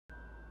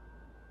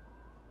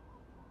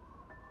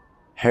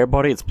Hey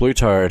everybody, it's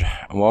BlueToad,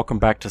 and welcome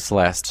back to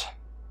Celeste.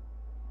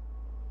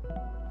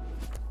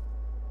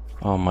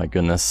 Oh my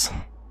goodness.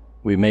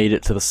 We made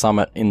it to the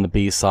summit in the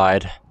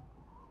B-side.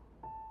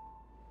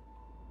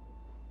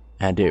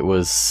 And it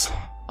was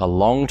a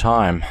long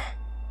time.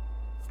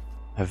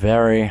 A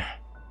very,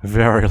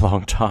 very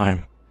long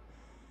time.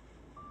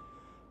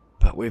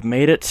 But we've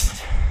made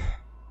it.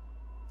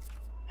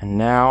 And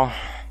now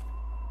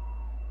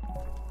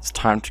it's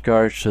time to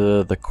go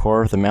to the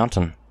core of the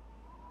mountain.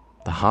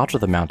 The heart of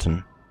the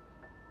mountain.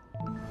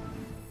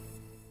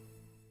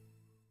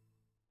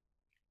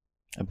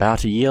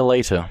 About a year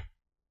later.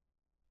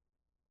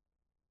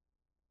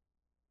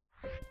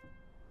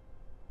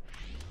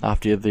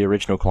 After the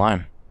original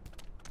climb.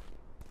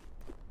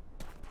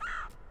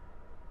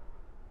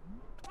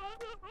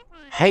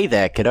 Hey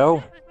there,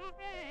 kiddo.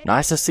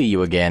 Nice to see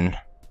you again.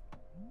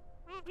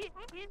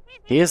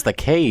 Here's the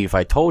cave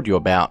I told you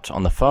about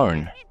on the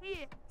phone.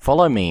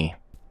 Follow me.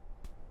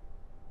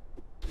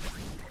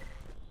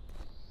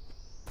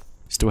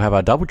 Still have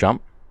our double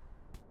jump.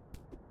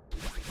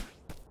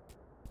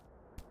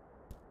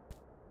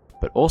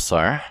 But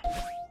also...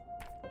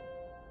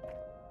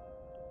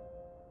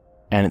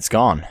 and it's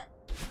gone.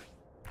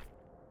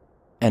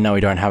 And now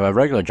we don't have a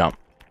regular jump.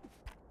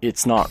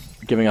 It's not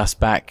giving us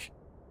back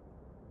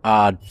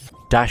our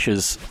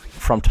dashes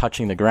from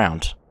touching the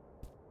ground.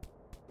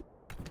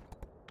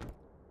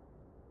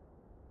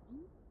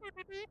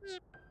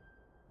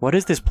 What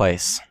is this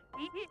place?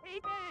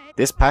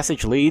 This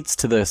passage leads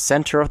to the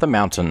center of the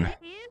mountain.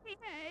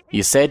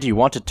 You said you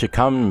wanted to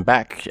come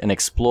back and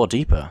explore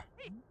deeper.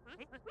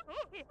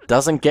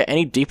 Doesn't get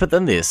any deeper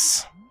than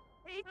this.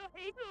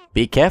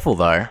 Be careful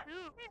though.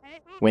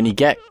 When you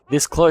get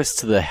this close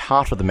to the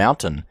heart of the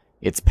mountain,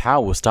 its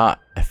power will start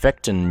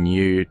affecting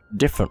you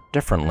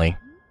differently.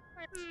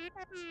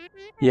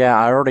 Yeah,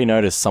 I already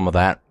noticed some of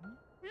that.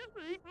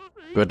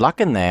 Good luck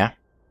in there.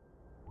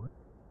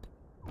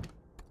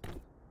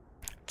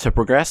 To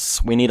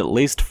progress, we need at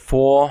least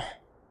 4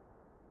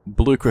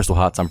 blue crystal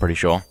hearts, I'm pretty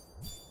sure.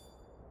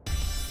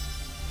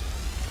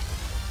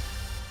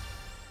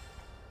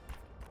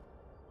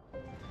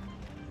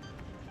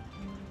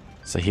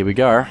 So here we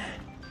go.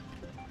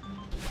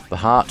 The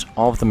heart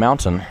of the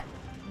mountain.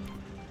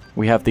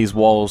 We have these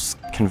walls,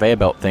 conveyor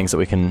belt things that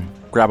we can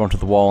grab onto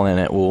the wall and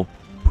it will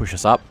push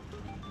us up.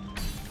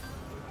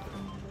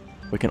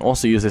 We can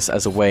also use this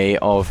as a way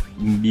of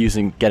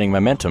getting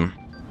momentum.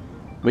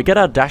 We get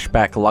our dash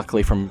back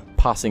luckily from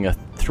passing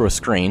through a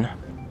screen.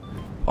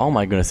 Oh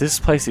my goodness, this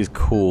place is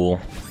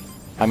cool.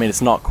 I mean,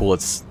 it's not cool,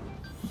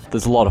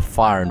 there's a lot of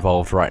fire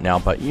involved right now,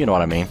 but you know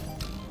what I mean.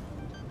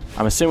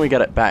 I'm assuming we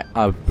get it back,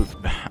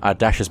 our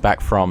dashes back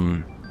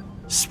from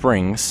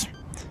springs.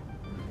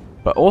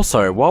 But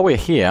also, while we're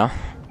here,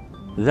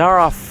 there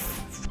are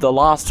the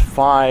last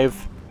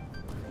 5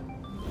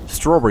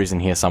 strawberries in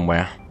here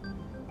somewhere.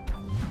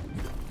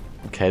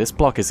 Okay, this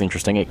block is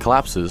interesting. It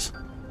collapses.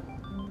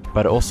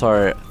 But it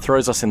also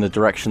throws us in the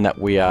direction that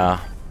we are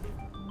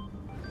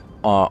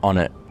on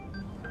it.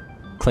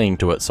 Clinging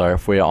to it, so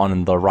if we're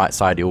on the right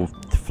side, it will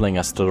fling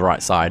us to the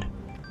right side.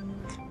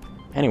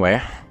 Anyway,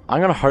 I'm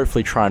going to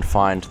hopefully try and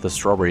find the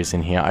strawberries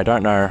in here. I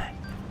don't know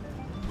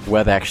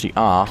where they actually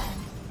are.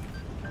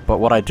 But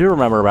what I do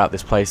remember about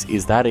this place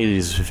is that it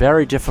is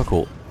very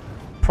difficult.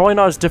 Probably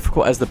not as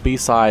difficult as the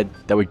B-side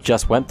that we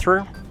just went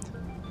through,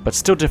 but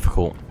still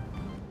difficult.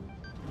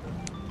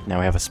 Now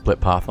we have a split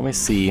path. Let me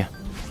see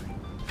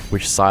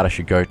which side I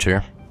should go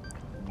to.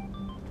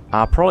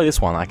 Probably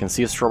this one. I can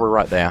see a strawberry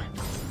right there.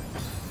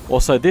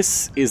 Also,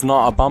 this is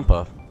not a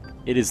bumper.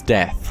 It is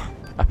death,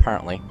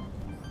 apparently.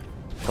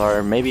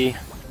 So maybe...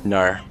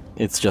 no,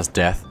 it's just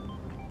death.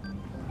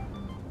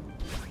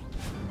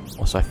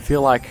 Also, I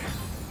feel like...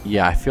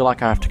 yeah, I feel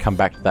like I have to come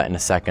back to that in a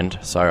second,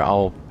 so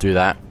I'll do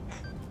that.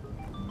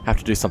 Have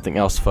to do something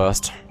else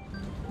first.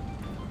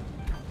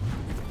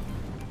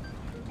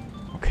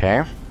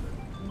 Okay.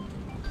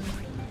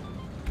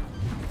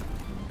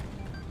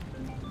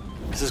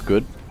 This is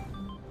good.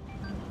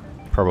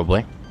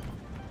 Probably.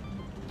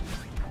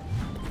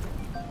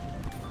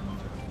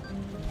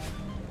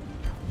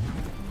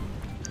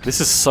 This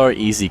is so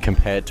easy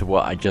compared to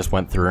what I just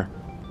went through.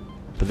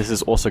 But this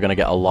is also going to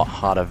get a lot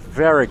harder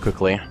very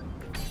quickly.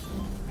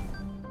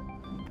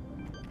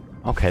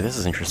 Okay, this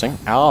is interesting.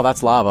 Oh,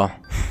 that's lava.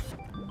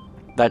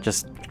 That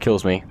just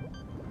kills me.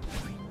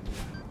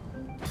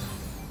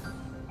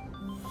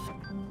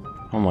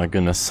 Oh my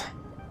goodness.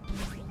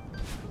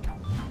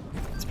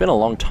 It's been a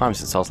long time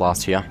since I was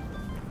last here.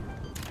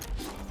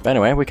 But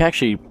anyway, we can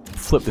actually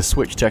flip the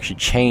switch to actually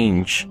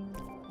change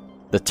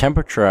the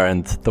temperature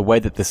and the way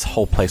that this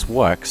whole place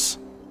works.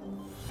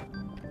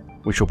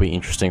 Which will be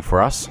interesting for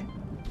us.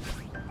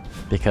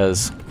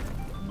 Because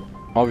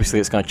obviously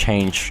it's going to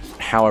change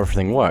how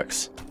everything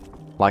works.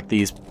 Like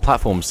these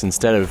platforms,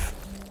 instead of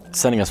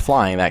sending us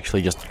flying, they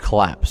actually just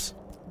collapse.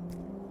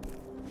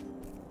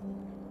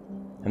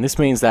 And this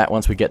means that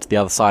once we get to the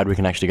other side, we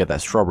can actually get that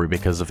strawberry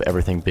because of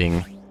everything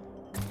being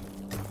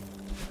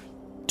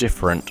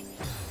different.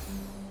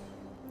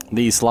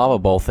 These lava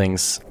ball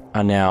things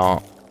are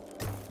now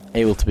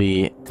able to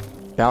be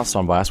bounced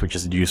on by us, which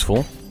is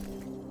useful.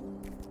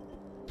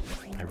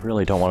 I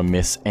really don't want to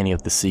miss any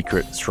of the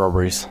secret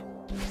strawberries,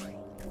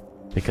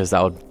 because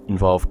that would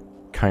involve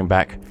coming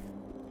back.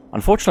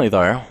 Unfortunately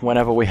though,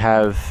 whenever we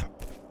have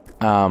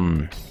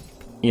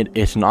it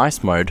in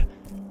ice mode,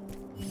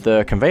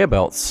 the conveyor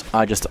belts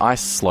are just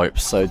ice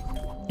slopes, so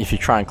if you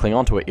try and cling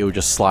onto it, it'll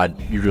just slide.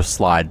 You just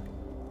slide.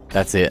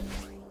 That's it.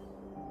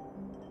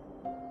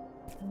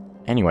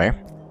 Anyway,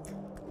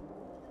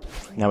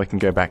 now we can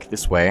go back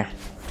this way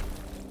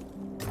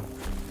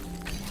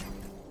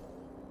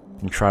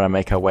and try to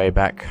make our way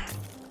back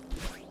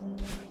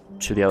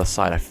to the other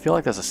side. I feel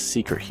like there's a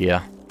secret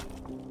here,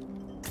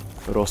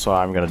 but also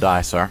I'm gonna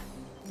die, so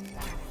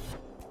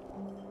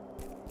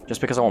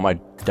just because I want my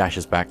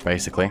dashes back,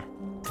 basically.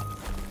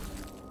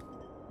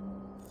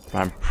 But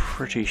I'm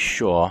pretty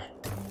sure.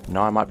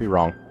 No, I might be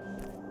wrong.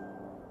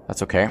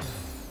 That's okay.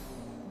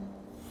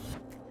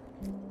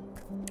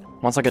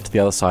 Once I get to the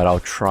other side, I'll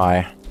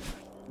try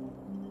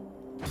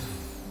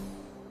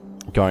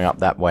going up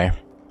that way.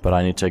 But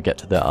I need to get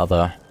to the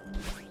other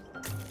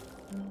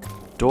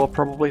door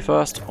probably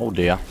first. Oh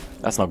dear.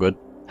 That's not good.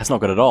 That's not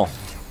good at all.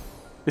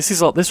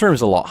 This room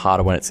is a lot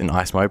harder when it's in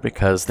ice mode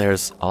because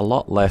there's a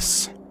lot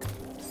less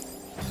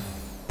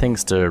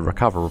things to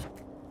recover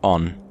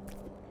on.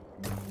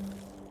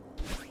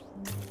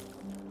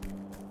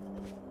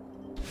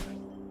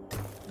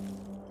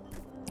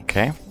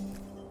 Okay.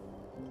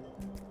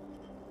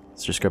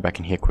 Let's just go back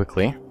in here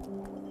quickly.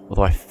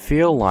 Although I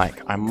feel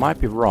like I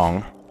might be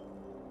wrong,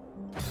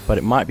 but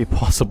it might be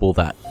possible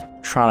that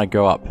trying to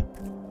go up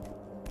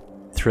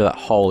through that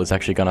hole is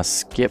actually going to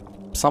skip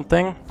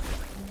something.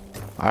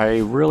 I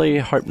really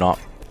hope not.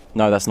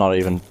 No, that's not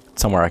even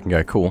somewhere I can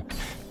go. Cool.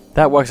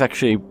 That works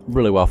actually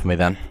really well for me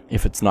then,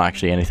 if it's not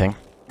actually anything.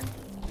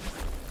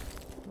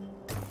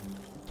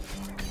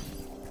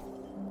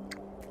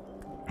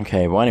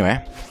 Okay, well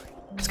anyway,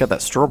 let's get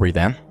that strawberry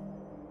then.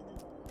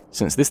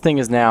 Since this thing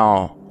is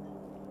now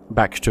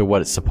back to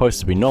what it's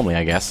supposed to be normally,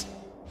 I guess,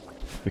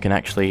 we can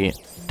actually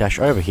dash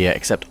over here,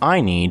 except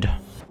I need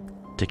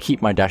to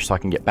keep my dash so I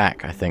can get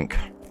back, I think.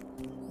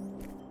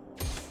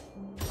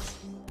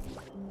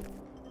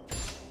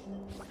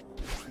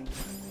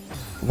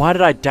 Why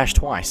did I dash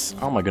twice?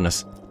 Oh my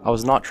goodness. I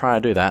was not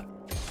trying to do that.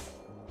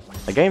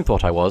 The game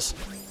thought I was.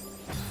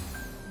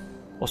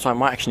 Also, I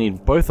might actually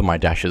need both of my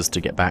dashes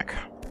to get back.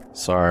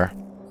 So,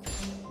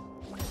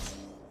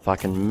 if I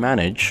can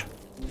manage...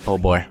 Oh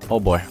boy,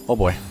 oh boy, oh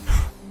boy.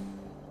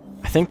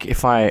 I think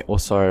if I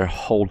also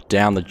hold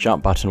down the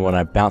jump button when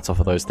I bounce off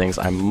of those things,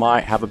 I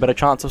might have a better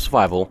chance of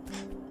survival.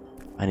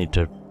 I need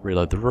to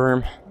reload the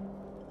room.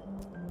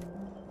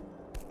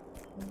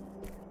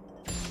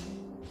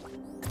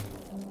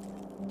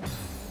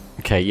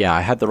 Okay, yeah,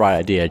 I had the right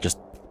idea, just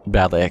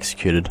badly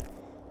executed.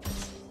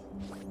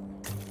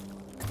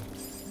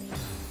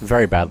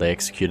 Very badly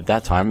executed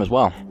that time as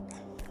well.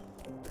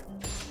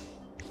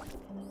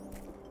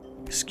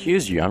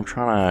 Excuse you, I'm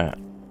trying to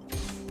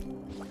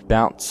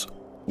bounce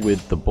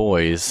with the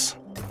boys.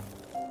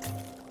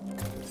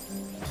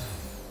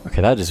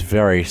 Okay, that is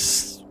very...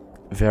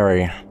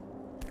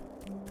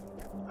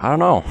 I don't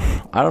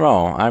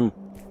know.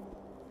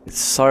 It's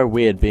so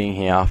weird being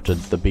here after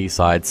the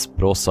B-sides,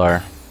 but also...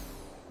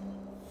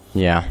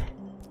 Yeah.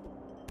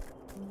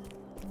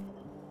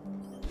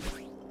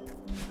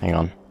 Hang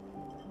on.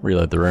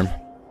 Reload the room.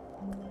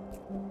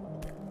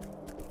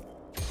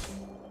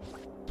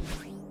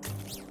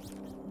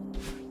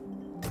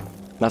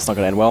 That's not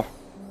gonna end well.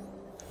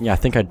 Yeah, I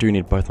think I do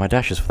need both my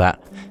dashes for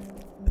that.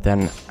 But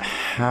then,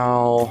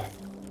 how...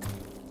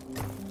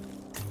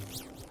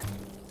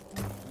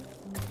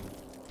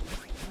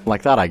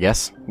 Like that, I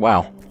guess.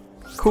 Wow.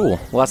 Cool.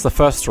 Well, that's the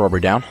first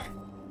strawberry down.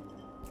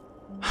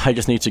 I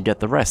just need to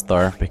get the rest,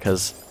 though,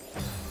 because...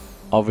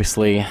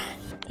 Obviously,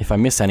 if I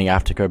miss any, I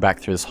have to go back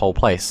through this whole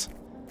place.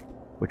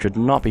 Which would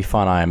not be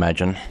fun, I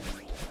imagine.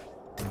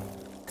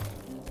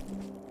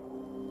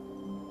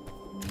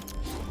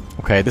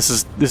 Okay, this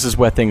is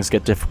where things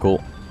get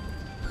difficult.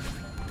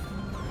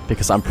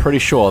 Because I'm pretty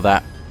sure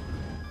that...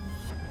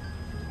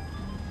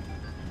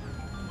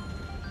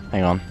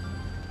 Hang on.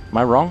 Am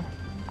I wrong?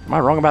 Am I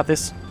wrong about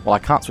this? Well, I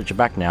can't switch it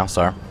back now,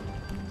 so...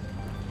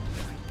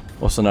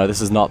 Also, no,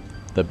 this is not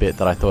the bit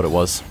that I thought it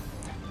was.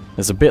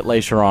 There's a bit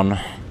later on...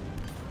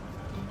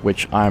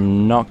 which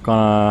I'm not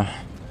gonna...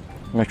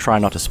 I'm gonna try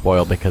not to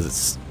spoil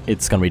because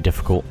it's gonna be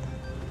difficult.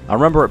 I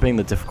remember it being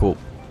the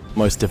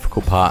most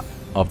difficult part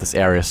of this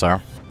area,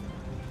 so...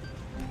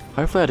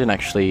 Hopefully I didn't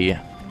actually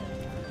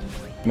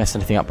mess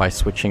anything up by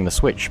switching the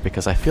switch,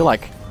 because I feel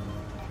like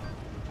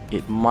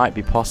it might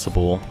be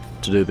possible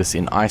to do this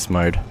in ice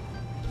mode.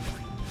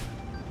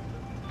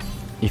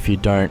 If you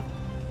don't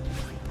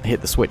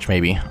hit the switch,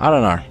 maybe. I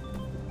don't know.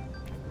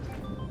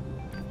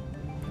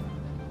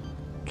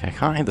 Okay, I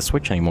can't hit the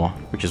switch anymore,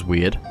 which is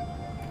weird.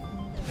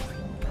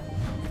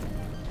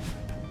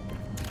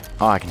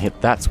 Oh, I can hit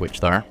that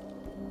switch though.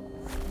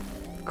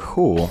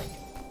 Cool.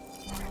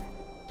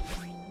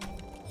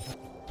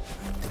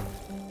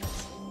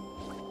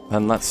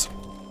 Then let's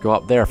go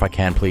up there if I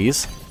can,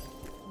 please.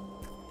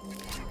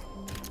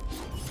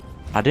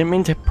 I didn't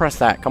mean to press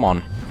that. Come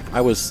on.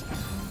 I was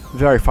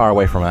very far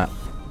away from that.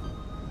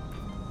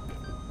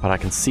 But I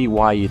can see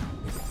why you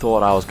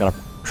thought I was going to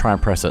try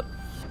and press it.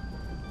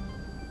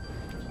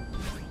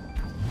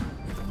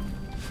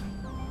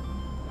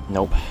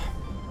 Nope.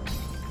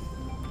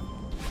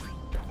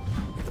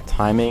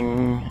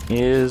 Timing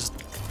is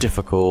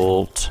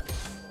difficult.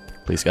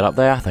 Please get up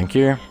there. Thank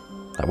you.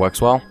 That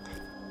works well.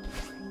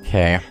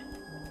 Okay.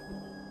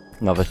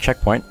 Another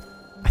checkpoint.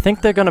 I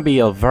think they're going to be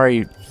a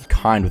very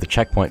kind with the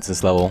checkpoints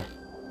this level.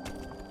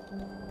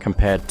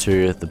 Compared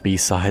to the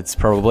B-sides,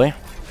 probably.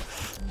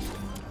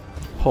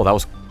 Oh, that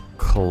was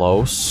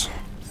close.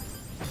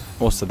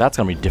 Also, that's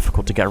going to be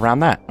difficult to get around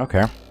that.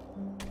 Okay.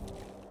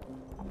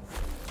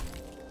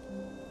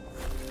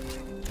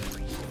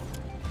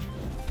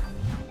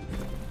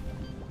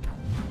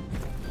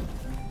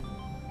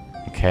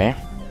 Okay.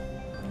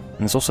 And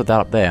there's also that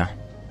up there.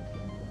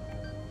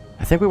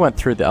 I think we went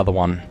through the other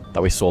one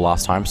that we saw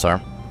last time,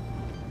 so...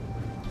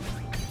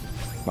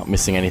 Not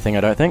missing anything,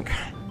 I don't think.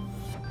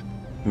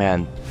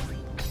 Man,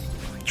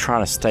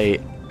 trying to stay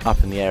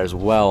up in the air as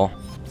well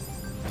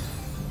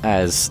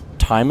as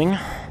timing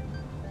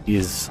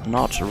is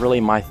not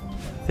really my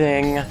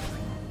thing.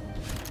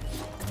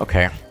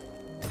 Okay.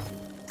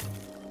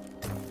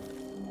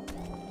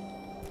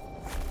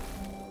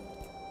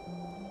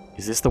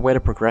 Is this the way to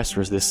progress,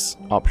 or is this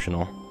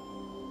optional?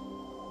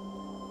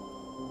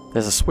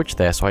 There's a switch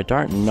there, so I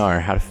don't know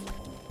how to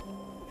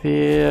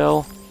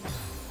feel...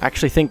 I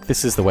actually think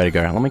this is the way to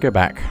go. Let me go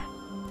back.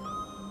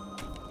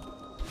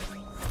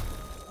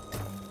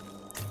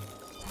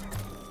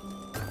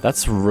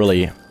 That's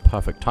really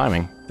perfect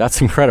timing. That's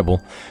incredible.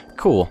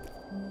 Cool.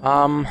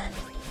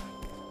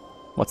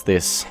 What's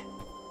this?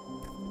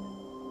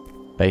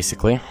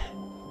 Basically.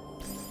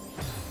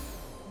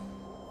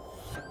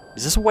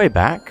 Is this a way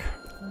back?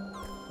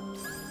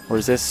 Or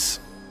is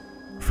this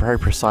very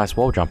precise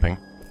wall jumping?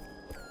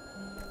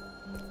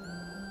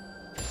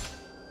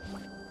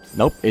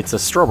 Nope, it's a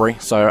strawberry,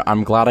 so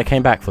I'm glad I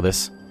came back for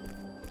this.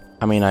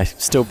 I mean, I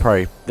still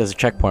probably... There's a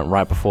checkpoint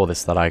right before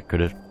this that I could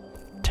have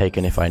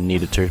taken if I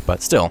needed to,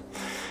 but still.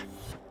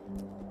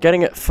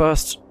 Getting it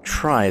first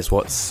try is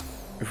what's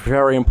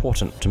very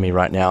important to me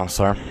right now,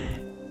 so...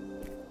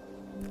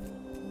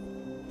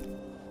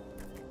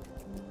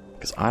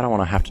 Because I don't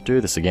want to have to do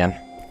this again.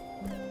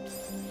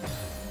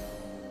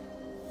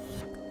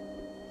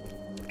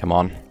 Come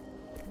on.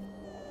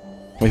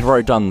 We've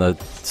already done the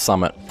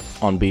summit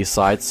on B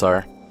side,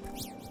 so...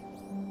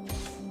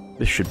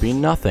 This should be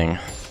nothing.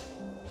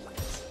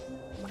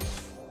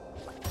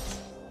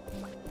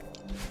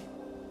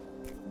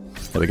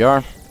 There we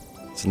go.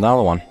 It's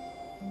another one.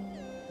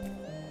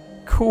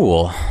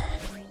 Cool.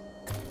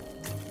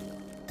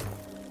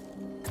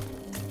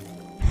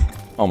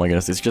 Oh my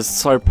goodness, it's just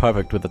so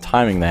perfect with the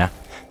timing there.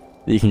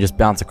 That you can just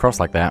bounce across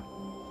like that.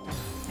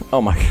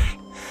 Oh my god.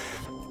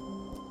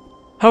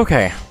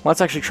 Okay,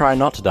 let's actually try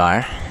not to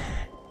die.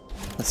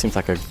 That seems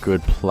like a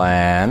good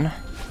plan.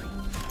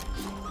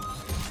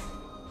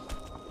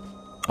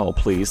 Oh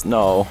please,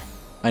 no.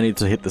 I need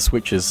to hit the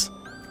switches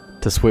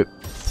to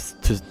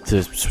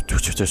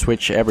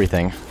switch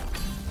everything.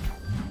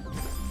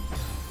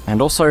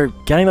 And also,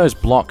 getting those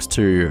blocks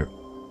to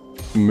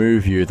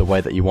move you the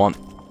way that you want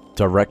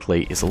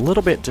directly is a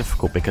little bit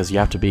difficult because you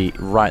have to be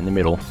right in the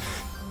middle.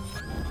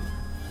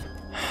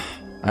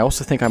 I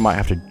also think I might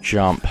have to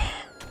jump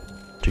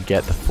to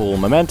get the full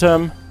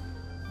momentum.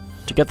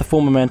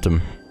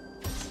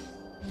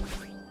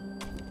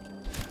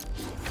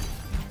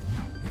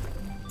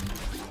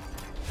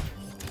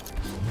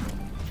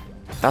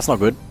 That's not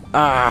good.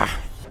 Ah!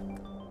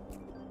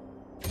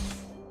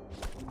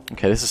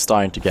 Okay, this is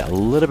starting to get a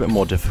little bit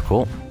more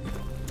difficult.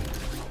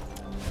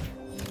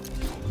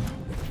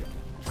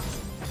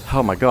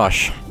 Oh my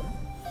gosh.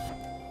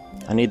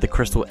 I need the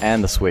crystal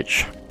and the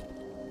switch.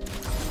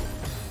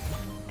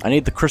 I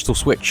need the crystal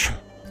switch.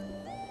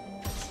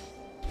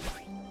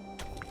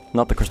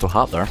 Not the crystal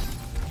heart, though.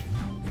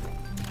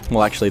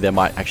 Well, actually, there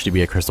might actually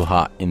be a crystal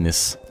heart in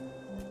this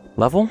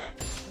level.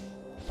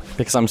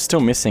 Because I'm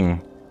still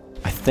missing...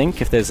 I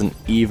think if there's an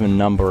even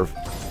number of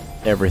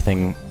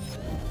everything...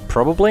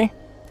 Probably.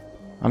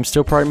 I'm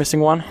still probably missing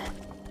one.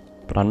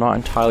 But I'm not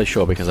entirely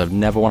sure because I've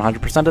never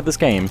 100%ed this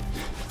game.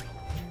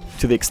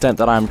 To the extent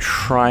that I'm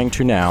trying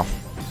to now.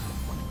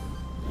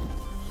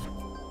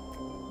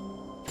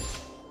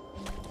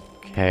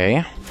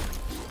 Okay.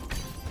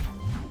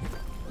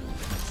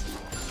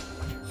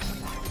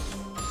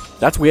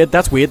 That's weird,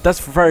 that's weird, that's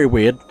very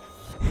weird.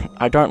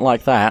 I don't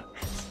like that.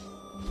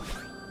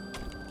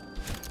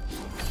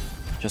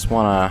 Just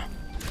wanna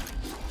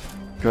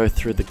go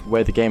through the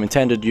way the game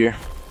intended you.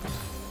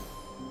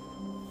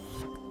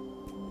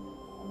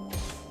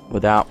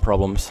 Without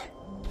problems.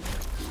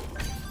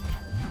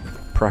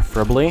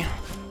 Preferably.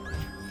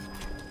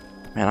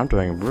 Man, I'm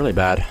doing really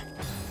bad.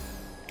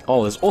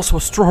 Oh, there's also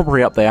a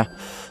strawberry up there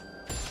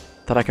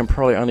that I can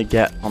probably only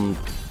get on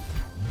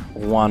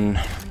one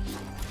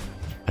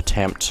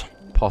attempt,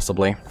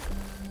 possibly.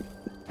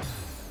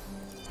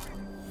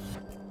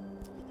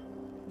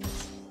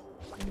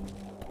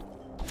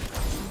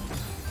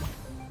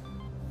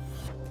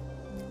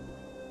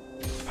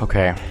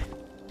 Okay.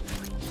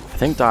 I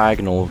think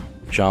diagonal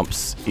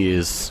jumps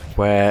is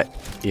where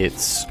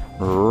it's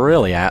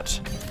really at.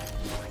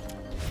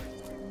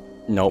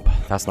 Nope,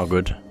 that's not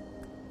good.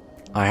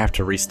 I have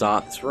to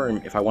restart this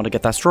room if I want to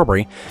get that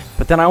strawberry.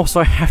 But then I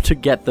also have to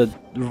get the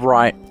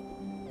right...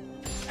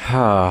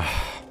 I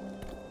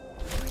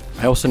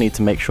also need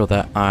to make sure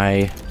that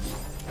I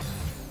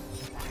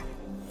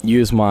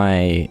use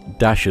my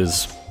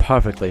dashes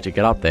perfectly to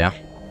get up there.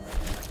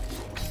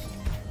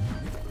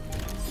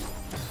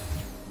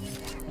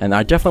 And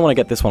I definitely want to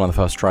get this one on the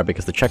first try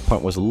because the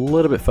checkpoint was a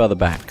little bit further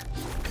back.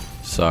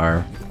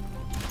 So...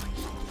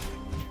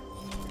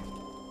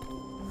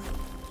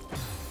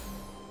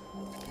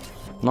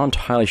 not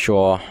entirely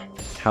sure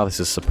how this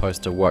is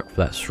supposed to work for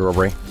that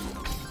strawberry.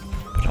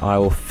 But I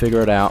will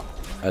figure it out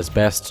as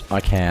best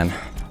I can.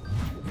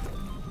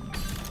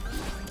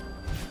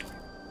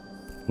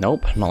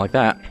 Nope, not like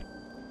that.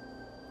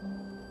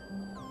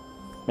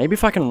 Maybe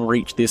if I can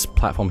reach this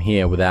platform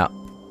here without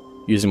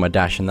using my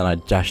dash and then I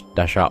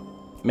dash up.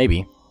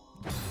 Maybe.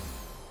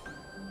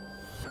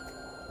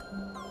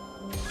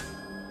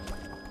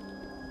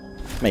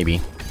 Maybe.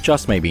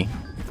 Just maybe.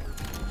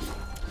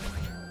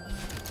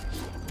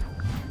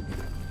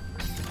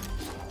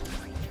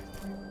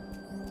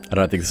 I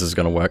don't think this is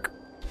gonna work.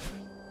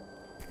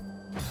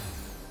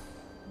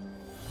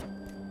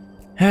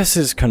 This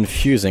is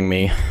confusing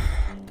me.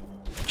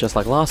 Just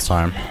like last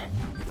time.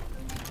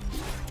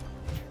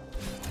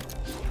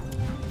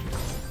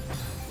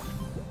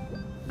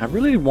 I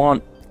really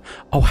want...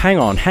 oh, hang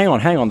on.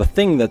 The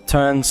thing that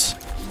turns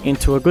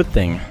into a good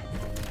thing.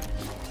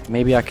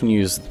 Maybe I can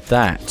use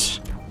that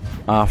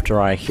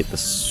after I hit the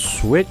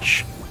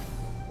switch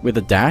with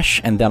a dash,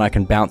 and then I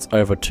can bounce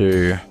over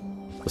to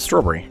the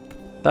strawberry.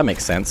 That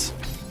makes sense.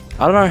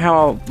 I don't know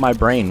how my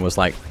brain was,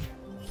 like,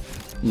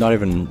 not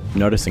even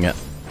noticing it,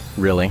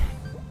 really.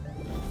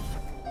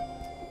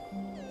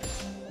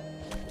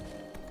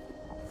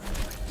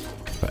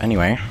 But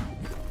anyway.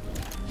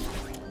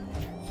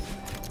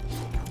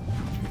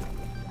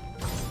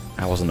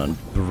 I wasn't on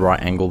the right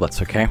angle,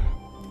 that's okay.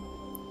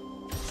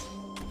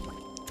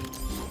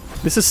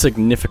 This is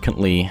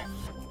significantly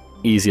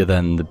easier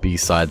than the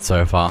B-side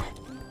so far.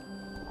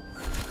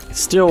 It's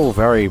still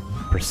very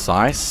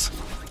precise,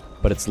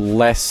 but it's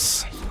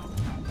less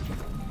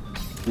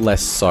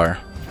so.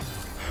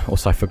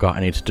 Also, I forgot I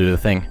need to do the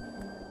thing.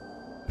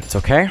 But it's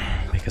okay,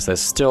 because there's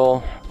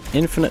still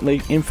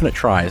infinite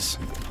tries.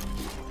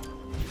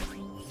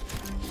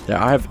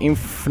 Yeah, I have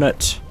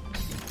infinite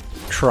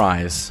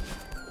tries.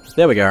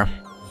 There we go.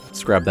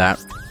 Let's grab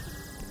that.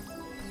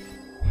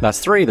 That's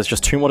 3, there's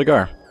just 2 more to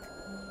go.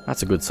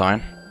 That's a good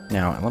sign.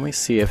 Now, let me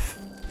see if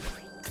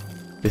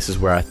this is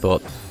where I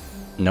thought...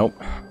 nope.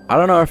 I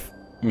don't know if...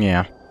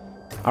 yeah.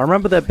 I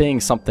remember there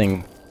being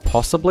something,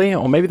 possibly,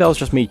 or maybe that was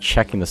just me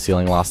checking the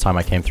ceiling last time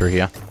I came through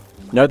here.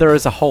 No, there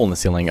is a hole in the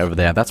ceiling over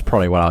there. That's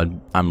probably what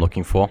I'm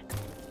looking for.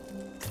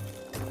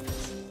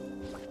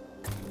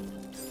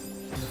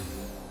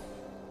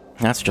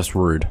 That's just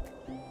rude.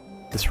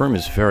 This room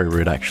is very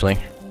rude, actually.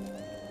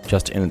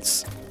 Just in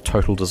its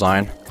total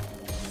design.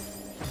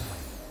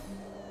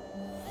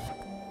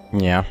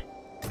 Yeah.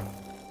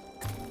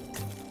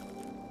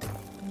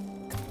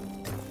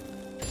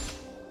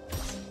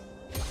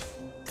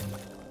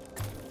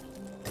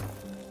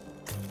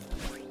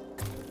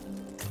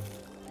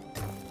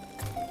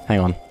 Hang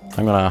on,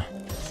 I'm gonna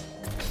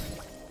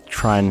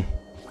try and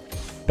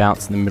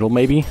bounce in the middle,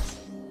 maybe?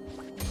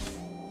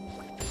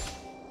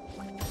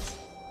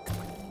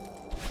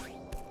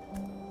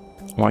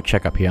 I might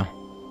check up here.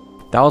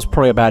 That was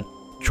probably a bad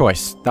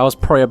choice.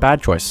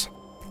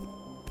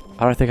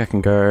 I don't think I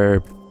can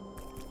go...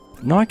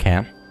 no, I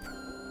can.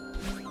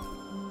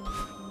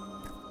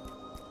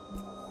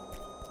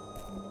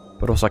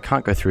 But also I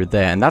can't go through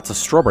there, and that's a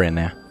strawberry in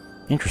there.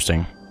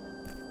 Interesting.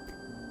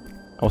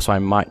 Also, I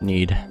might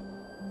need...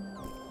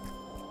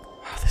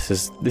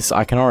 This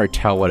I can already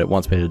tell what it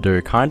wants me to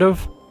do, kind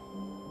of.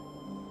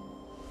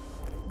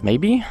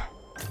 Maybe?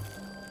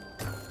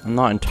 I'm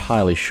not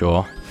entirely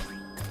sure.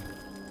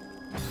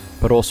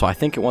 But also, I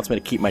think it wants me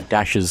to keep my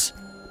dashes,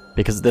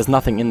 because there's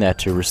nothing in there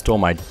to restore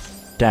my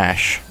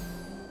dash.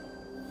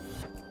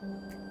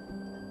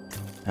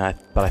 But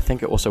I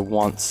think it also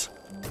wants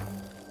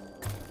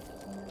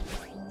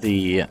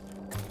the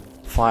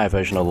fire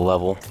version of the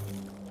level,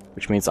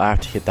 which means I have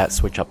to hit that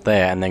switch up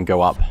there and then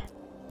go up.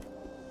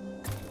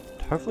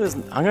 Hopefully,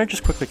 I'm gonna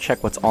just quickly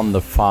check what's on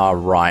the far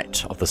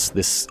right of this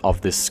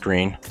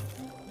screen.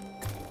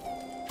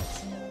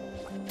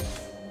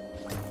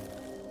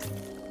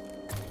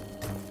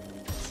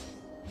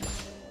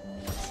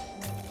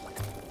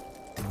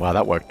 Wow,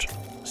 that worked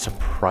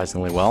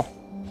surprisingly well.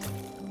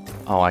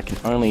 Oh, I can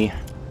only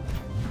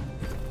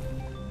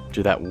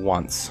do that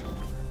once.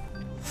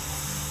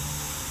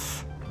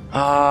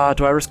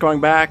 Do I risk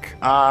going back?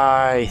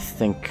 I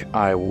think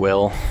I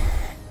will.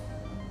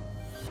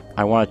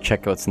 I want to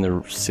check what's in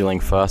the ceiling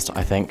first,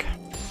 I think.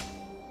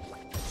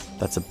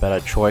 That's a better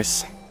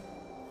choice.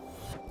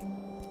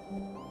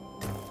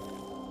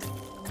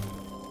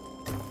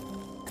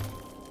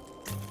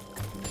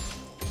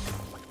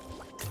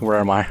 Where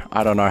am I?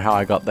 I don't know how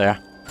I got there.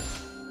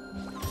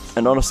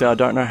 And honestly, I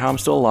don't know how I'm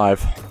still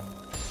alive.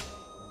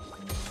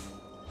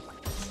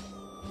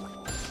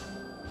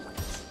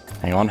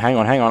 Hang on, hang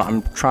on, hang on.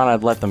 I'm trying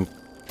to let them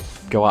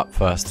go up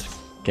first.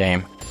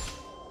 Game.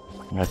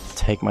 I'm gonna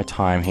take my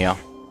time here.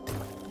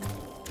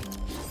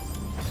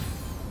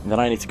 And then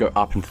I need to go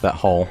up into that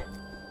hole.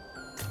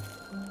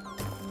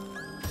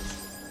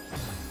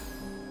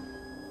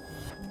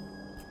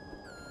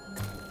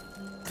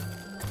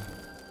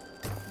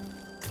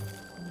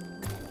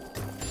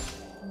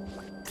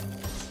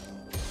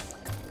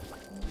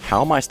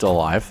 How am I still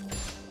alive?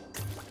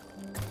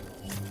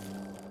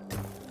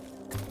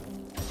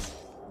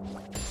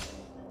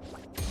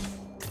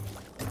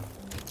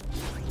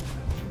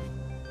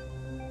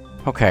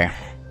 Okay.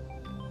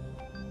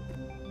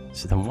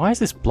 So then why is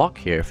this block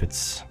here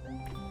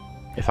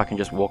if I can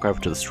just walk over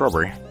to the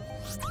strawberry?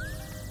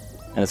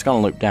 And it's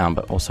gonna loop down,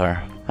 but also,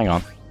 hang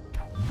on.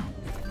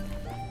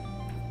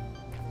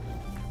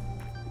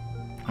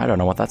 I don't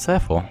know what that's there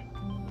for.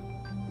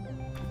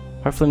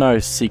 Hopefully no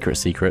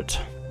secret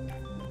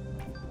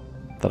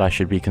that I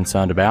should be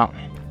concerned about.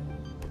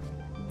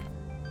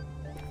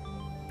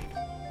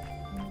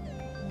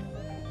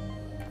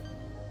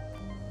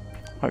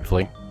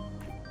 Hopefully.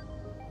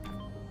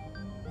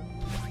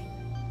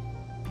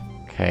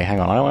 Okay, hang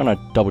on. I want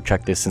to double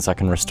check this since I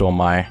can restore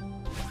my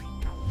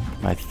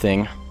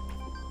thing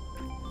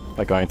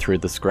by going through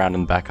this ground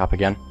and back up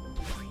again.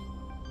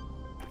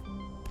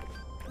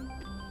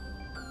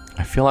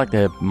 I feel like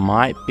there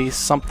might be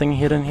something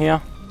hidden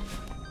here.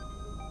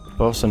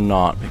 But also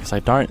not, because I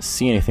don't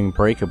see anything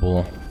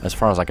breakable as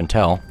far as I can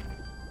tell.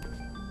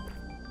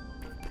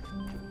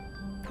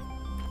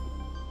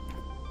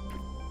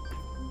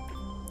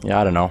 Yeah,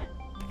 I don't know.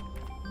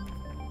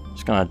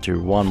 Just gonna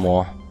do one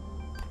more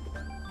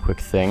quick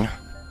thing.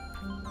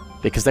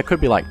 Because there could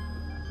be like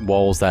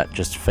walls that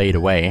just fade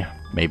away,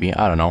 maybe,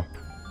 I don't know.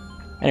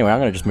 Anyway, I'm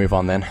gonna just move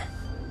on then.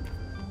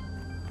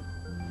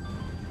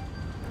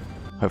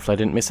 Hopefully I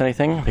didn't miss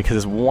anything, because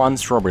there's one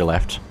strawberry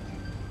left.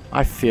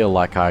 I feel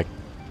like I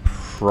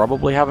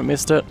probably haven't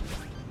missed it.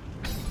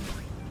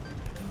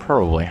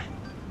 Probably.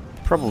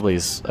 Probably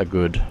is a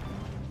good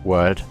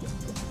word.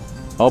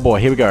 Oh boy,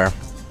 here we go.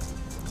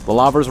 The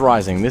lava is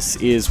rising. This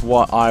is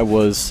what I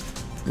was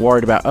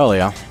worried about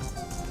earlier.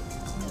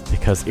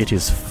 Because it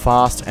is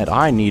fast and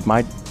I need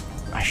my...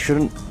 I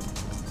shouldn't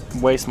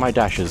waste my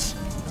dashes.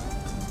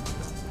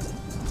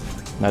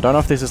 Now, I don't know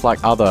if this is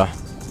like other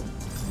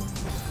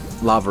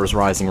lava is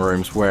rising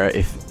rooms where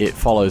if it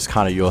follows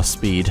kind of your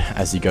speed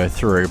as you go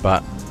through,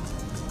 but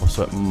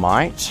also it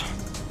might.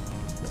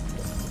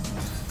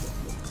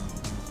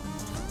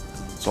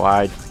 So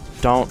I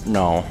don't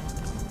know.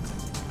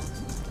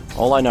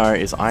 All I know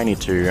is I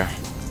need to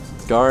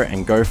go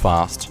and go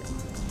fast.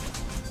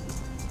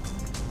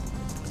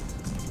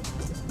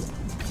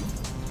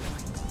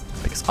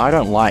 Because I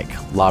don't like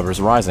lava is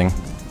rising.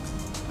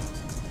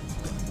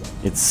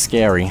 It's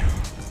scary.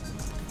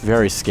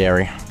 Very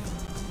scary.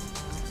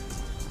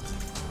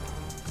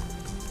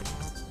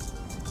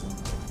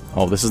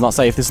 Oh, this is not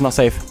safe. This is not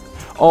safe.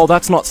 Oh,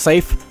 that's not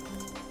safe.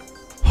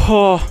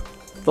 Oh,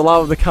 the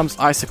lava becomes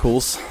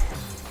icicles.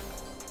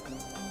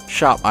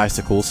 Sharp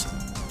icicles.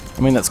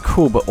 I mean, that's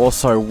cool, but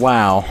also,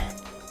 wow.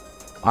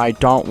 I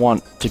don't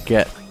want to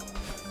get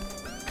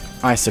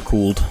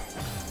icicled.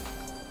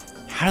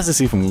 How does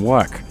this even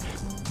work?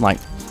 Like,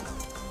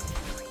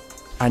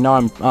 I know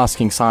I'm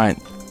asking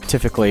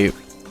scientifically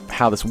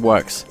how this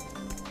works,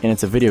 and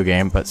it's a video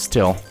game, but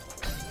still.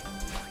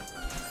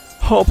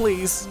 Oh,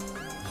 please!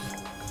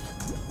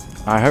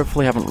 I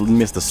hopefully haven't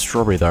missed the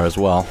strawberry though as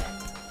well.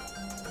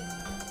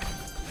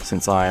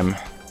 Since I'm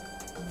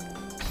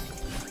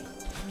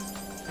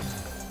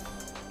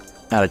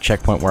at a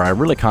checkpoint where I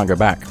really can't go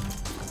back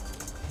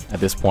at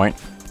this point.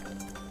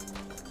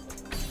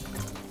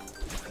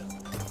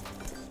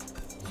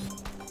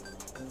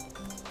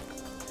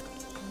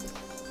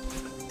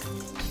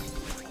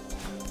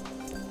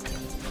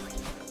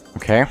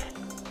 Okay.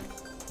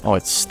 Oh,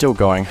 it's still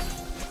going.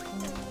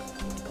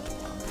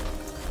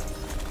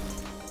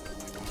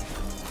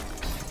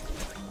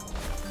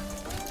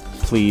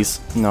 Please,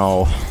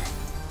 no.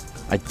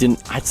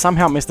 I'd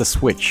somehow missed the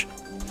switch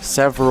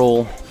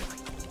several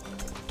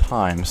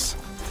times.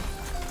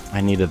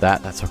 I needed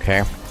that, that's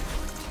okay.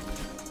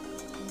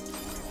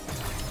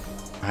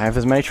 I have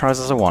as many tries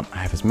as I want. I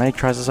have as many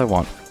tries as I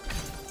want.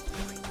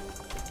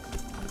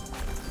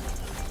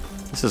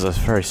 This is a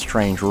very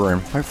strange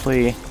room.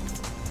 Hopefully,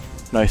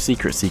 no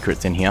secrets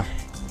in here.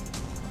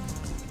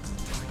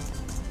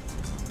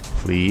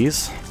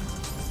 Please.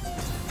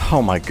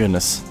 Oh my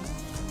goodness.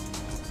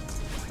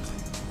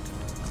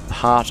 The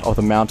heart of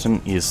the mountain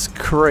is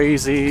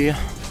crazy,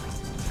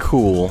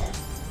 cool,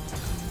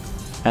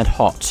 and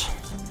hot.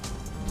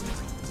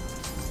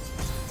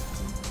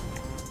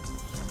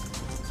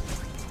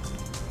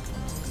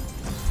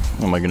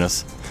 Oh my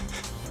goodness.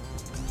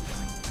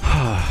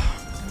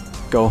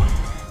 Go.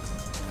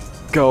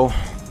 Go.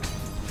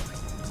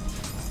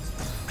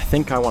 I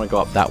think I want to go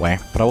up that way,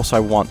 but also I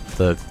want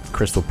the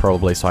crystal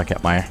probably so I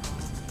get my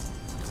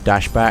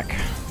Dash back.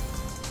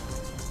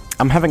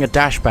 I'm having a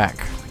dash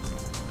back.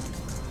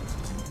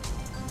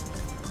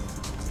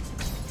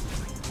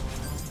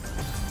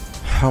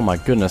 Oh my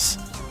goodness.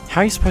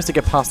 How are you supposed to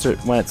get past it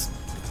when it's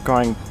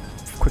going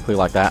quickly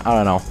like that?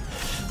 I don't know.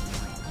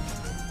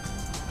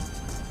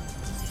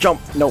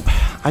 Jump! Nope.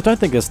 I don't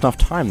think there's enough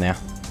time there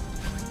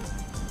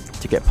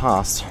to get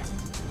past.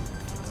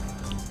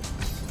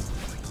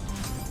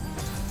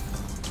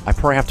 I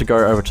probably have to go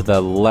over to the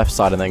left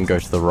side and then go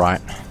to the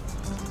right.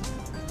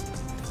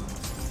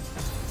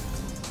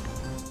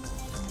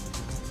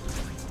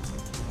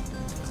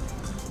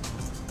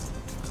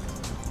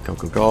 Go,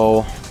 go,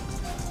 go.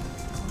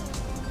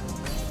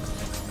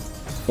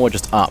 Or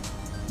just up,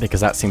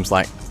 because that seems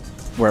like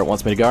where it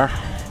wants me to go.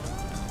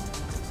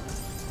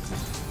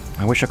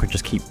 I wish I could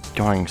just keep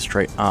going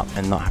straight up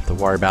and not have to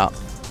worry about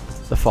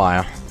the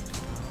fire.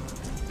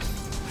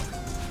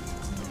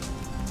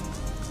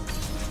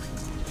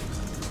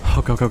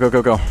 Oh, go, go, go,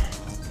 go, go.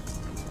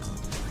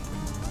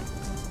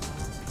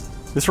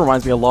 This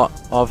reminds me a lot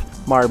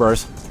of Mario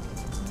Bros.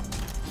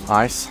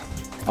 Ice.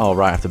 Oh,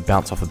 right, I have to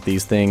bounce off of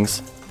these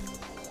things.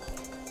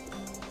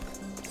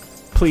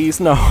 Please,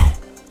 no.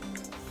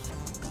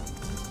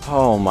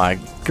 Oh my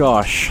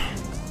gosh.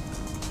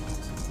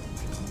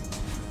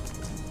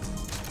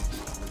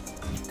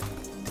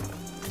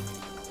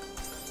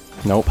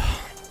 Nope.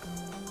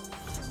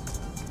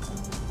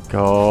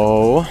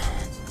 Go.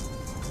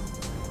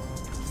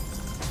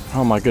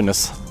 Oh my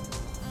goodness.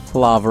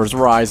 Lava is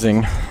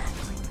rising.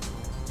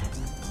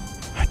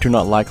 I do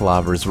not like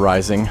lava is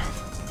rising.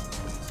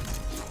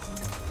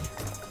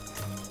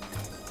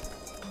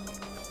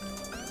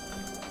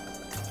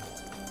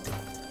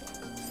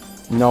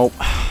 Nope.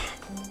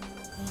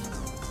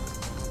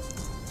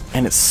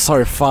 And it's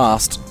so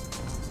fast.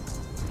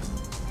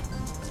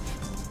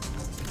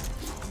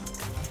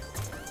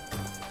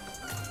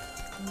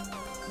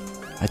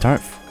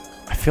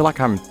 I feel like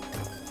I'm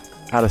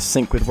out of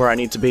sync with where I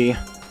need to be.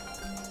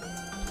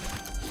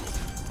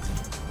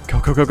 Go,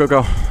 go, go, go,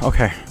 go.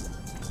 Okay.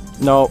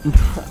 No,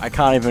 I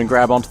can't even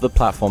grab onto the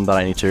platform that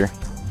I need to.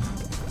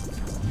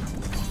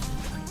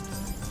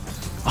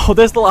 Oh,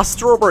 there's the last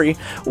strawberry.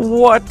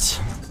 What?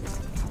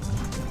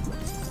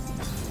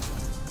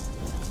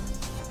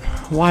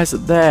 Why is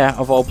it there,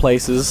 of all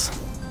places?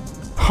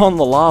 On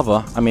the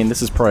lava. I mean,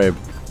 this is probably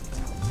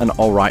an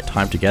alright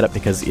time to get it,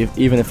 because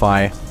even if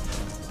I...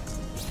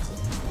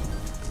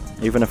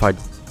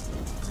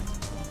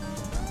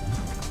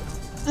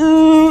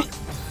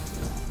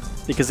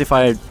 Because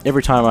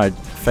every time I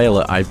fail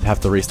it, I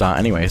have to restart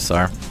anyway,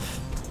 so...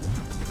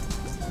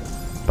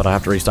 But I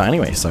have to restart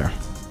anyway, so...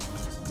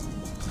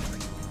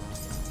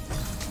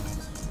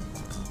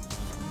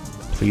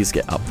 Please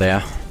get up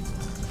there.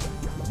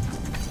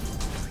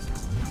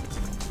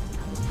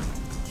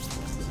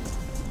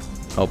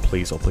 Oh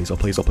please, oh please, oh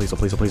please, oh please, oh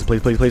please, oh please,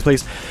 please, please, please,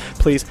 please,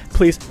 please,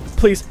 please,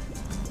 please,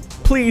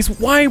 please,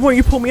 why won't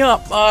you pull me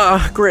up?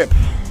 Ah, grip.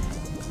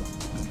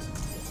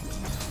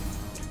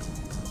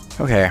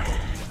 Okay,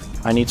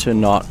 I need to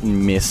not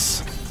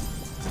miss.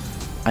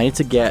 I need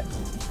to get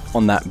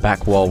on that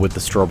back wall with the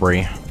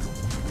strawberry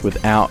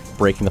without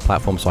breaking the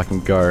platform so I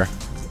can go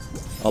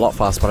a lot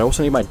faster, but I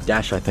also need my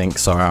dash, I think,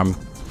 so I'm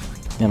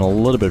in a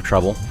little bit of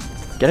trouble.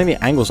 Getting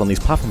the angles on these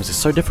platforms is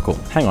so difficult.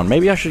 Hang on,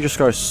 maybe I should just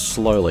go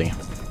slowly.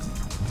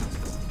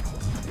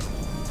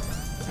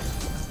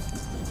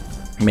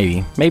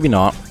 Maybe. Maybe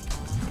not.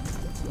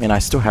 I mean, I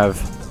still have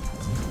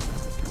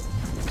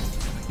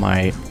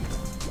my...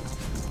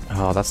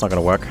 Oh, that's not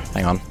gonna work.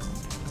 Hang on.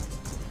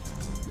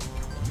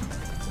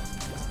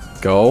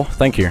 Go.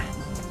 Thank you.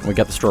 We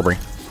get the strawberry.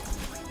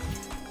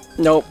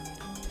 Nope.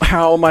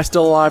 How am I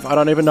still alive? I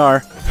don't even know.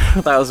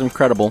 That was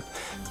incredible.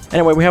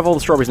 Anyway, we have all the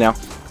strawberries now.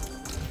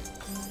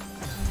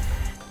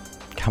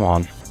 Come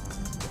on.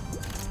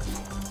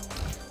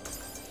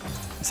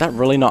 Is that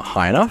really not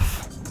high enough?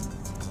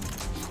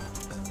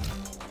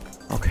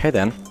 Okay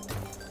then.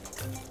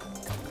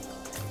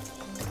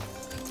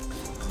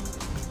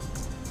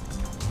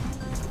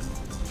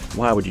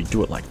 Why would you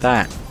do it like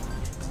that?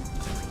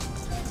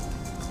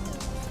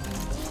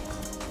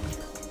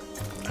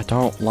 I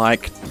don't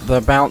like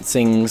the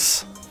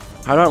bouncings.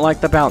 I don't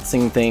like the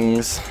bouncing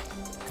things.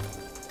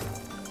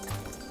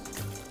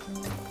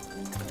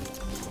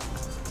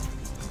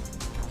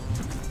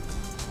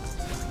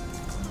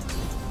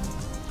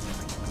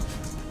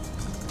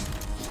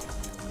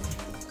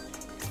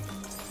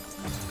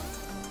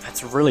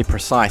 That's really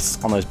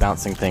precise on those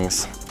bouncing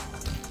things.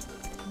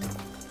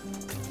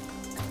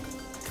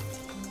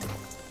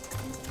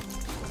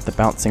 The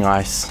bouncing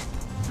ice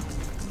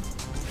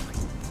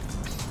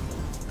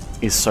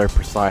is so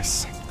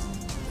precise.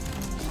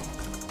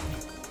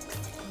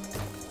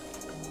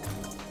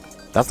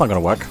 That's not gonna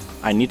work.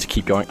 I need to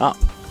keep going up.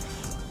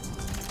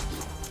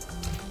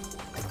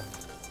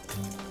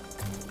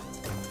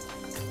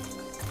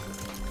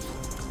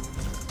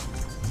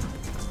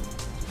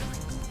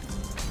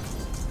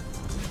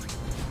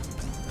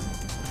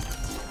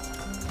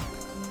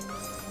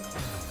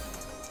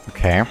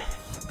 Okay.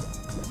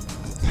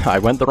 I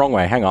went the wrong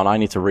way. Hang on, I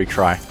need to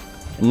retry.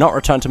 not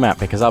return to map,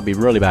 because that'll be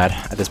really bad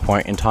at this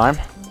point in time.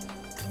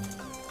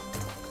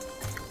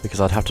 Because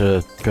I'd have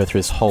to go through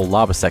this whole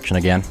lava section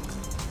again.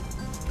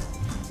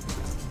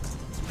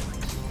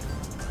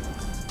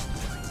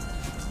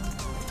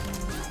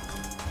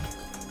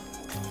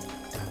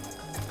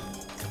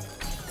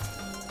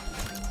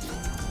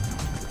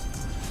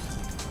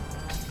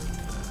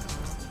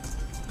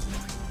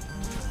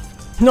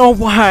 No,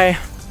 why?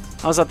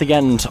 I was at the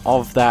end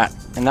of that,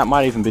 and that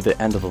might even be the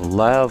end of the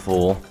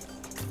level,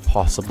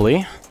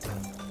 possibly.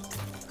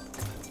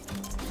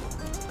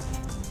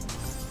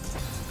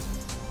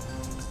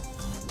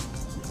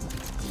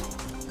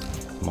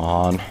 Come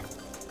on.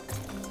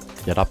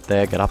 Get up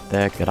there, get up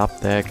there, get up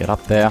there, get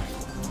up there.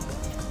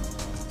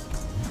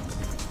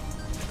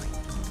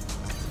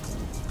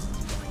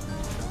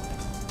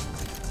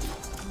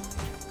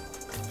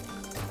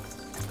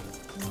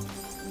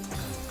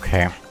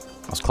 Okay,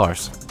 that was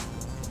close.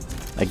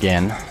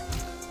 Again.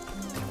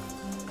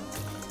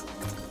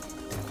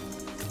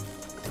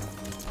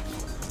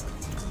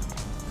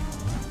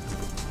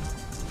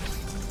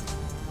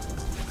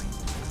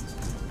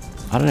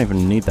 I don't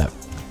even need that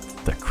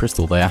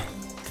crystal there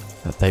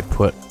that they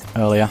put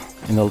earlier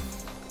in the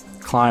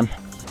climb.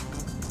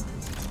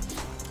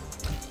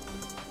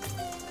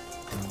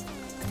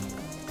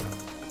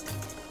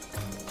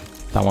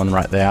 That one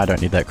right there, I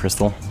don't need that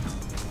crystal.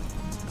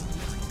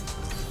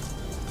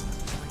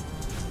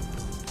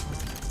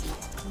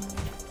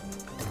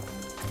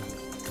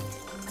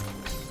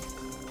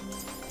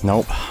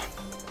 Nope.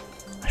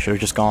 I should have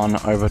just gone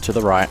over to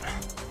the right.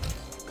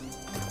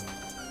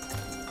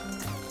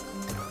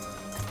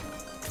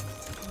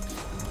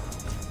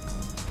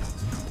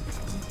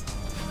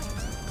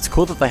 It's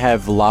cool that they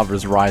have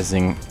lavas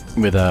rising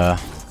with an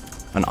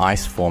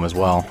ice form as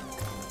well.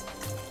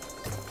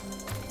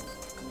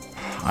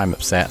 I'm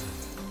upset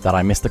that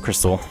I missed the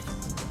crystal.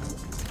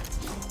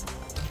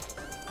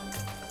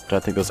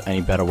 Don't think there's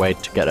any better way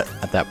to get it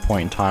at that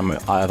point in time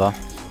either.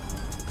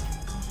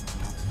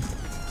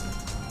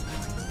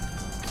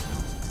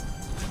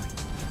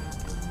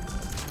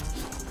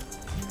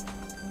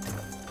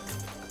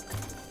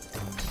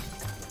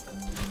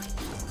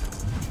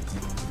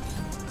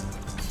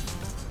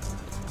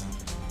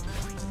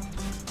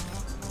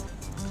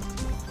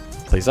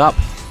 Please up.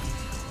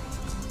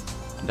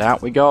 And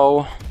out we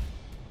go.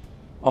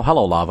 Oh,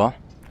 hello, lava.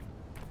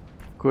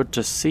 Good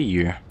to see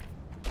you.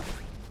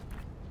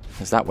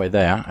 There's that way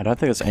there. I don't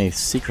think there's any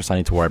secrets I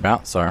need to worry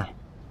about, so...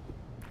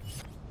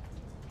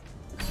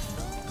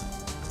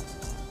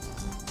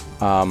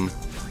 Oh,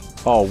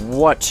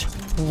 what?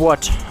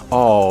 What?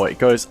 Oh, it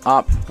goes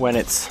up when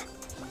it's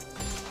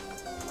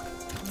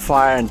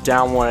fire and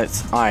down when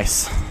it's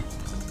ice.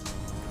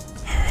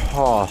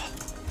 Oh,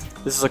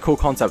 this is a cool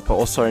concept, but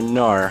also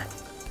no.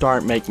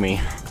 Don't make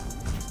me.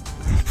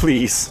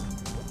 Please.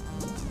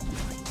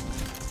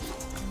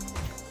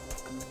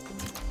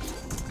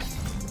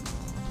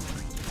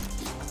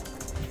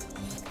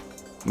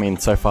 I mean,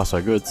 so far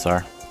so good, so...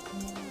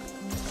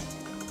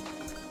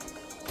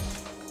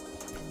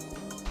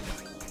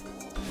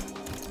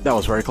 That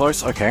was very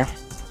close, okay.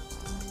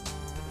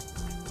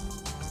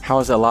 How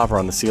is there lava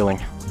on the ceiling?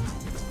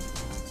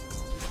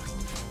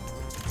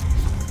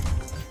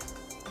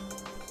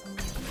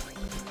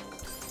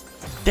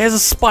 There's a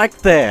spike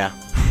there!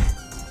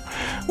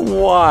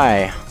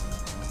 Why?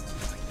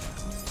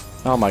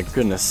 Oh my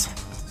goodness.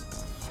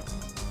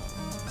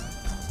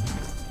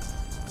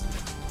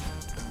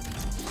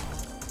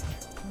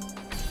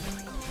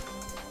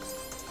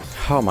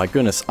 Oh my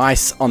goodness,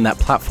 ice on that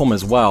platform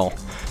as well.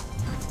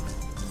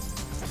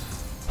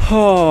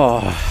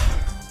 Oh.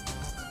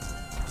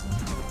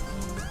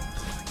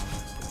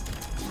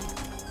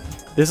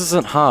 This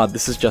isn't hard,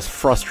 this is just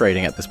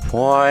frustrating at this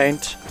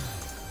point.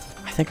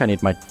 I think I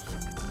need my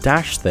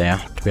dash there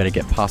to be able to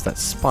get past that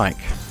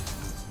spike,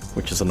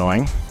 which is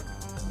annoying.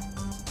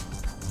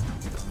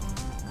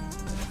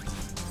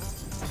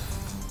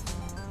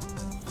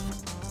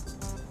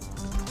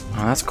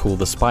 Oh, that's cool.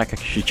 The spike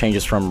actually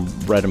changes from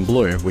red and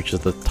blue, which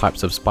is the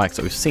types of spikes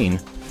that we've seen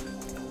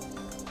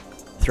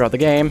throughout the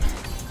game.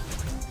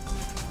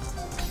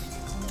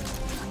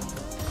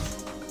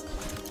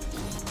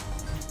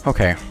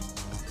 Okay.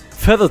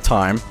 Feather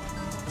time.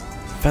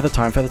 Feather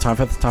time, feather time,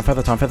 feather time,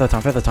 feather time, feather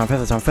time, feather time,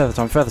 feather time, feather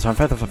time, feather time,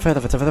 feather time,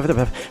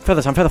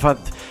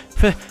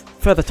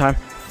 feather time,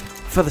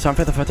 feather time,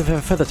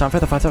 feather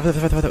time, feather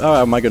time, feather time.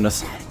 Oh my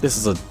goodness. This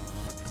is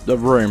a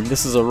room.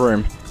 This is a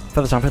room.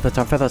 Feather time, feather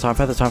time, feather time,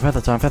 feather time,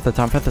 feather time, feather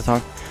time, feather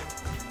time.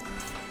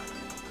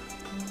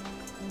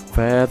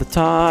 Feather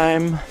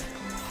time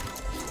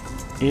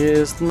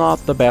is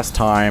not the best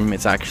time.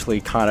 It's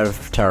actually kind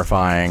of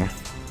terrifying.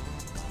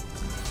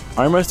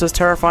 Almost as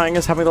terrifying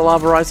as having the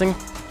lava rising,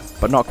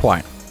 but not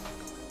quite.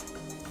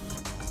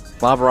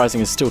 Lava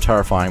rising is still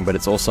terrifying, but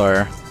it's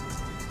also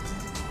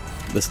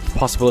this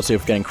possibility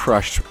of getting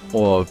crushed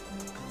or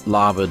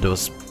lavaed or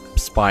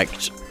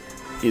spiked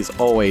is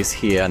always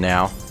here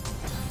now.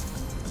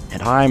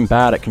 And I'm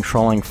bad at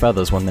controlling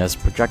feathers when there's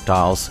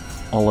projectiles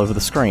all over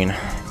the screen.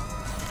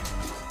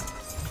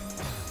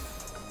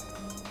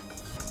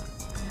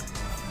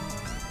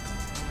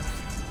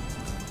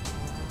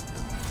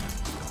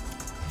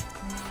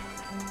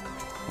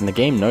 And the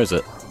game knows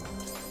it.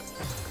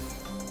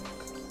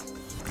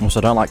 Also,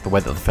 I don't like the way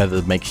that the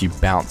feather makes you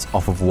bounce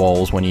off of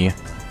walls when you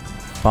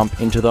bump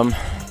into them.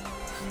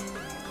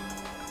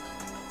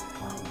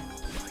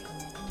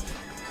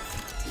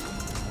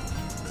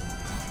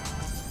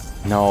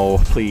 No,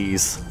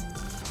 please.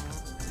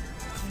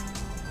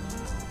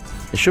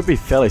 It should be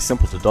fairly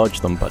simple to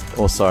dodge them, but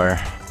also,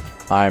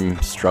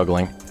 I'm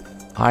struggling.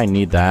 I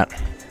need that.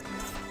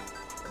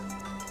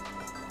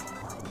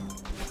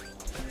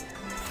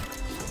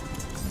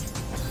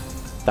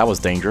 That was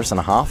dangerous and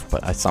a half,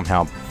 but I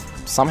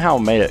somehow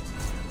made it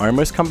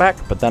almost come back,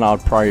 but then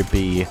I'd probably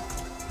be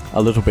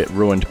a little bit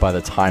ruined by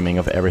the timing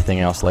of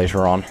everything else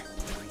later on.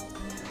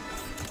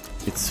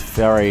 It's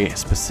very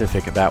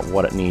specific about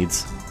what it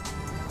needs.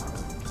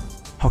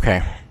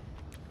 Okay.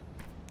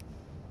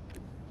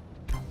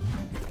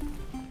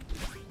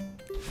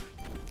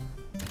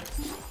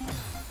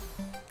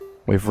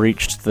 We've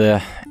reached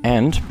the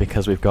end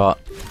because we've got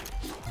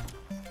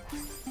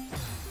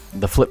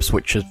the flip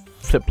switches,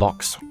 flip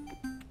blocks.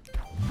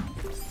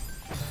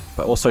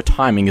 But also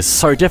timing is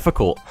so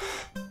difficult.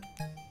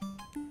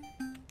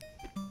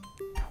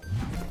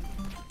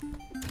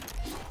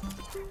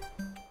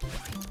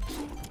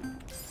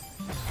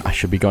 I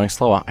should be going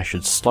slower. I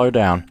should slow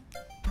down.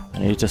 I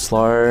need to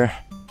slow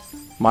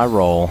my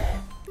roll.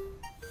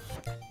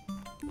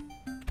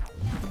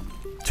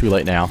 Too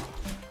late now.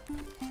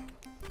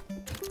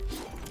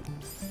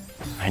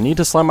 I need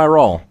to slow my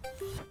roll.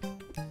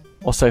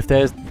 Also, if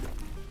there's...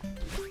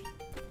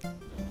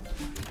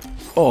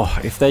 Oh,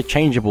 if they're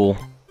changeable,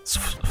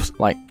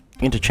 like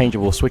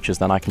interchangeable switches,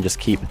 then I can just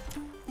keep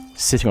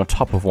sitting on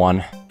top of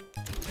one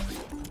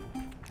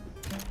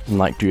and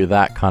like do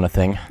that kind of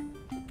thing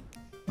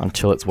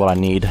until it's what I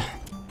need.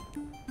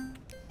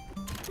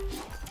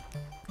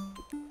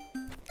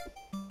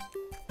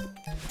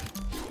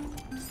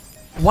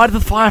 Why did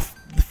the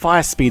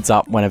fire speeds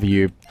up whenever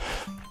you...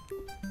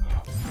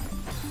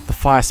 The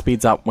fire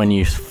speeds up when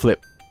you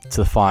flip to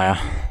the fire.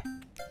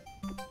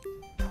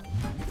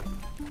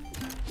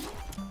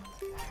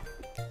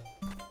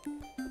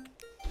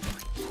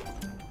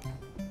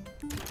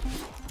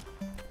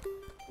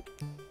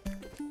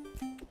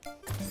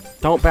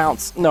 Don't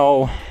bounce,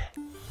 no.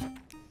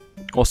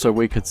 Also,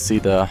 we could see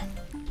the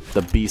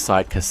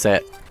B-side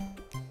cassette,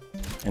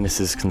 and this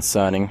is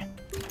concerning.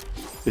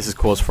 This is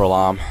cause for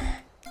alarm.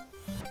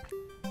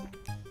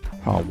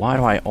 Oh, why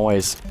do I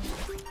always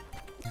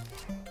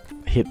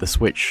hit the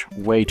switch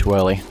way too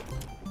early?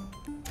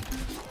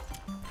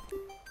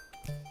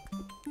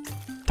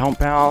 Don't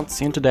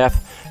bounce into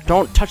death.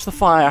 Don't touch the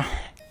fire.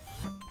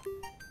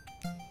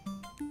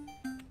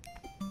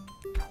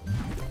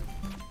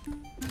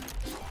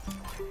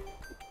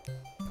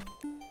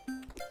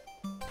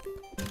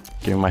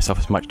 Giving myself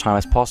as much time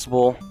as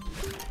possible.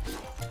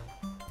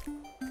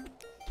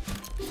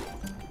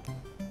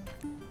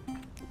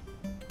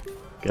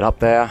 Get up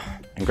there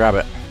and grab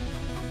it.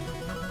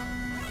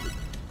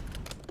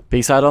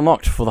 B-side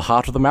unlocked for the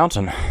heart of the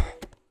mountain.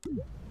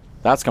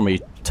 That's gonna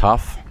be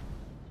tough.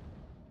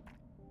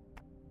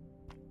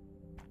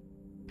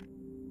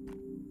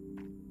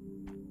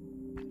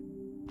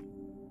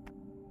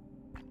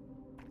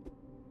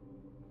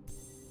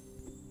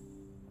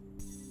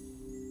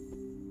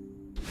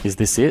 Is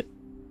this it?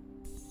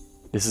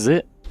 This is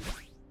it?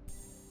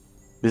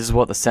 This is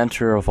what the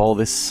center of all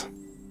this...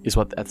 is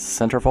what at the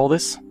center of all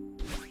this?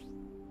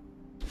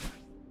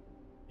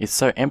 It's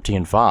so empty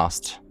and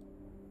vast.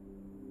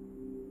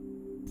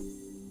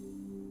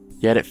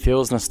 Yet it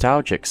feels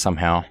nostalgic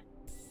somehow.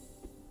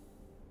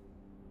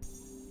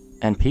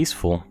 And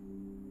peaceful.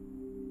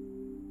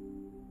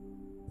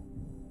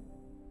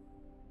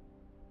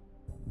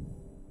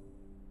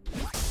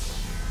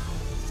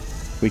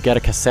 We get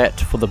a cassette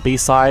for the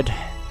B-side,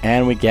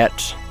 and we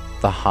get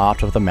the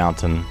heart of the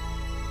mountain.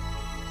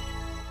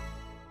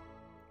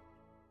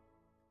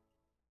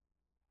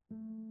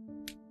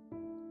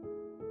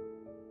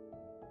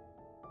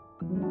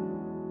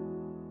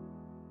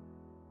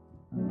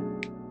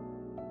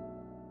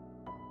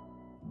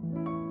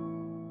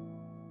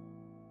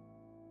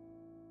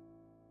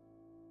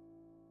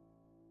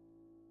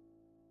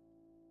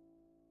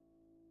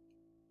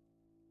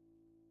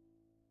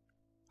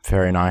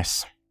 Very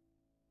nice.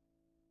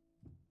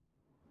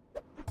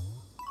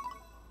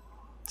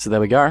 So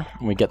there we go.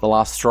 We get the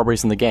last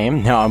strawberries in the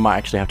game. Now I might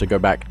actually have to go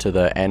back to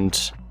the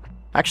end.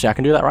 Actually, I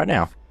can do that right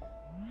now.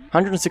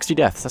 160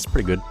 deaths. That's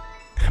pretty good.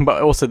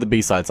 But also the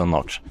B-side's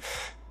unlocked.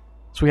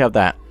 So we have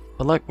that.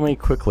 But let me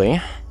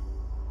quickly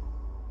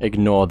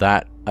ignore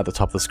that at the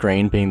top of the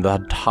screen being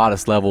the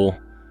hardest level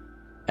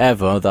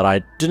ever that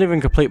I didn't even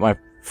complete my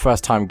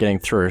first time getting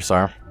through.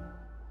 So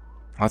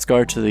let's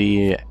go to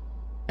the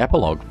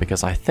epilogue,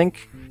 because I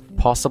think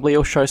possibly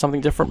it'll show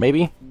something different,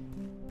 maybe?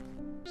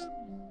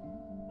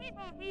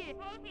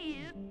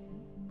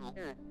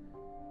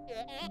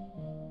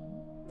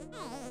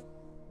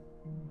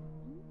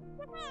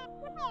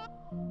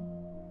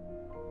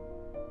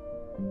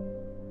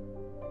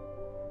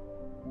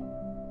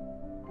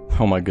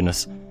 Oh my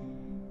goodness.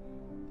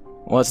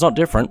 Well, it's not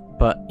different,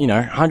 but, you know,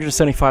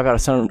 175 out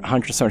of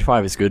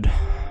 175 is good.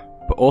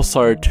 But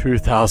also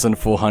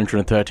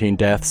 2,413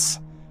 deaths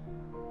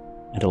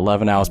and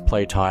 11 hours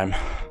playtime.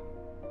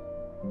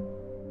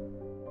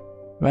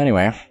 But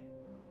anyway,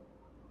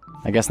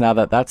 I guess now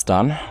that that's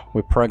done,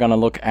 we're probably gonna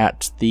look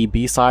at the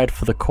B-side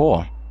for the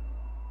core.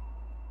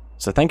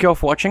 So thank you all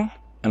for watching,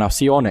 and I'll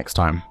see you all next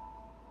time.